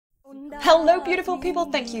Hello beautiful people,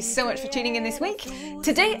 thank you so much for tuning in this week.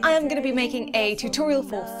 Today I am going to be making a tutorial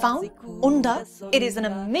for Faun, Unda. It is an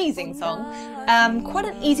amazing song, quite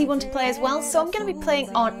an easy one to play as well, so I'm going to be playing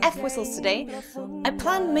on F whistles today. I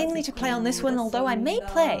plan mainly to play on this one, although I may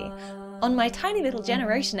play on my tiny little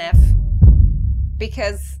Generation F,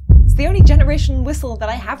 because it's the only generation whistle that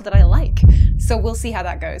I have that I like, so we'll see how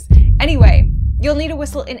that goes. Anyway, you'll need a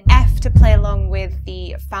whistle in F to play along with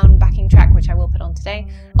the Faun backing track, which I will put on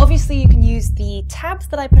today. Obviously you can use the tabs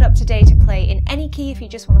that I put up today to play in any key if you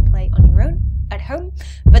just want to play on your own at home,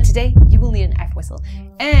 but today you will need an F whistle.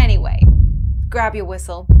 Anyway, grab your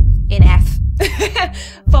whistle in F.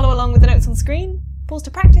 Follow along with the notes on screen, pause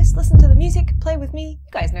to practice, listen to the music, play with me.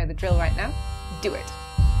 You guys know the drill right now. Do it.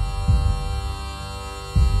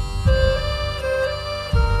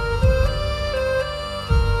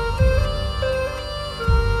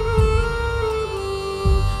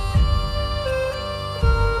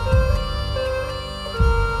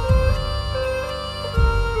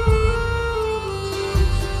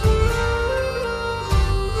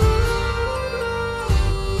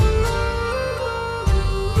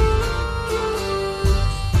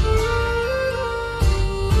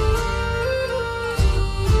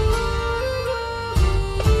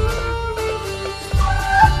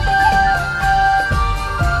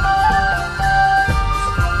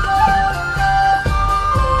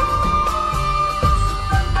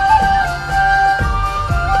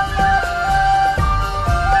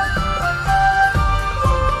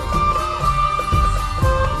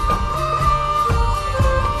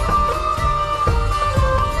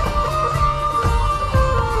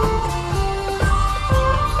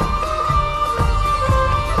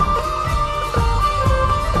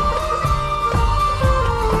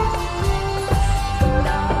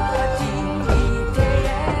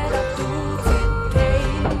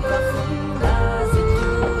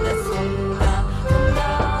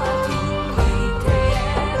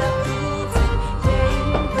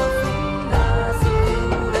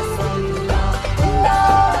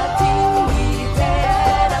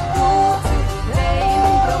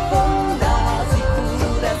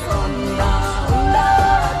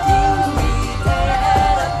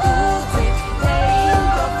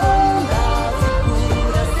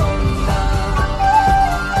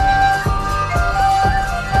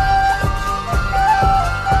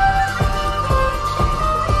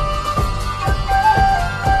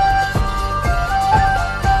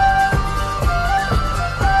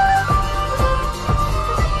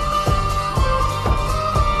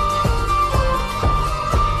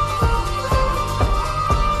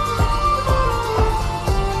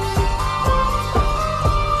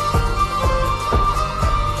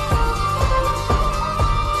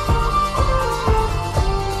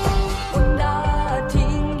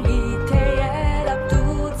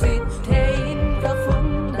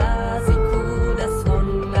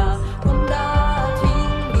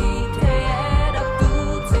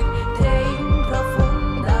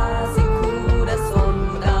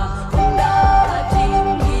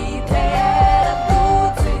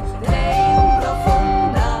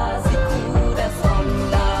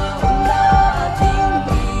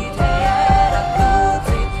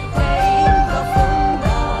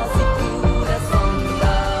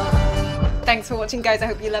 Thanks for watching guys, I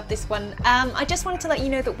hope you loved this one. I just wanted to let you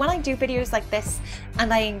know that when I do videos like this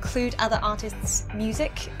and I include other artists'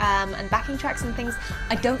 music and backing tracks and things,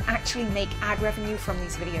 I don't actually make ad revenue from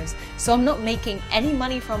these videos. So I'm not making any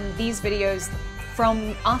money from these videos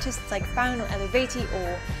from artists like Faun or Elevati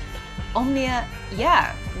or Omnia.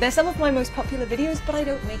 Yeah, they're some of my most popular videos, but I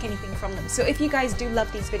don't make anything from them. So if you guys do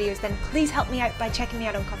love these videos, then please help me out by checking me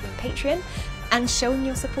out on Ko-fi and Patreon and showing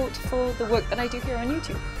your support for the work that I do here on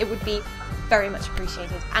YouTube. It would be very much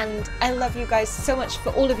appreciated. And I love you guys so much for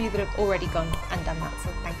all of you that have already gone and done that, so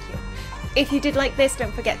thank you. If you did like this,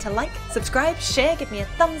 don't forget to like, subscribe, share, give me a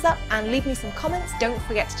thumbs up, and leave me some comments. Don't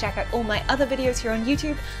forget to check out all my other videos here on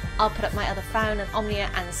YouTube. I'll put up my other Faun and Omnia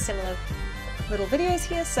and similar little videos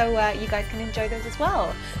here, so you guys can enjoy those as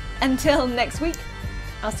well. Until next week,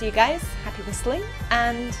 I'll see you guys. Happy whistling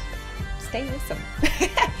and stay awesome.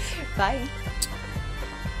 Bye.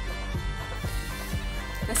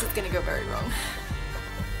 This is gonna go very wrong.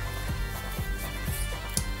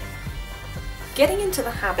 Getting into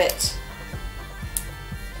the habit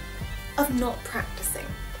of not practicing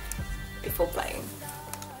before playing.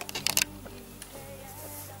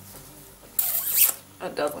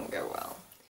 It doesn't go well.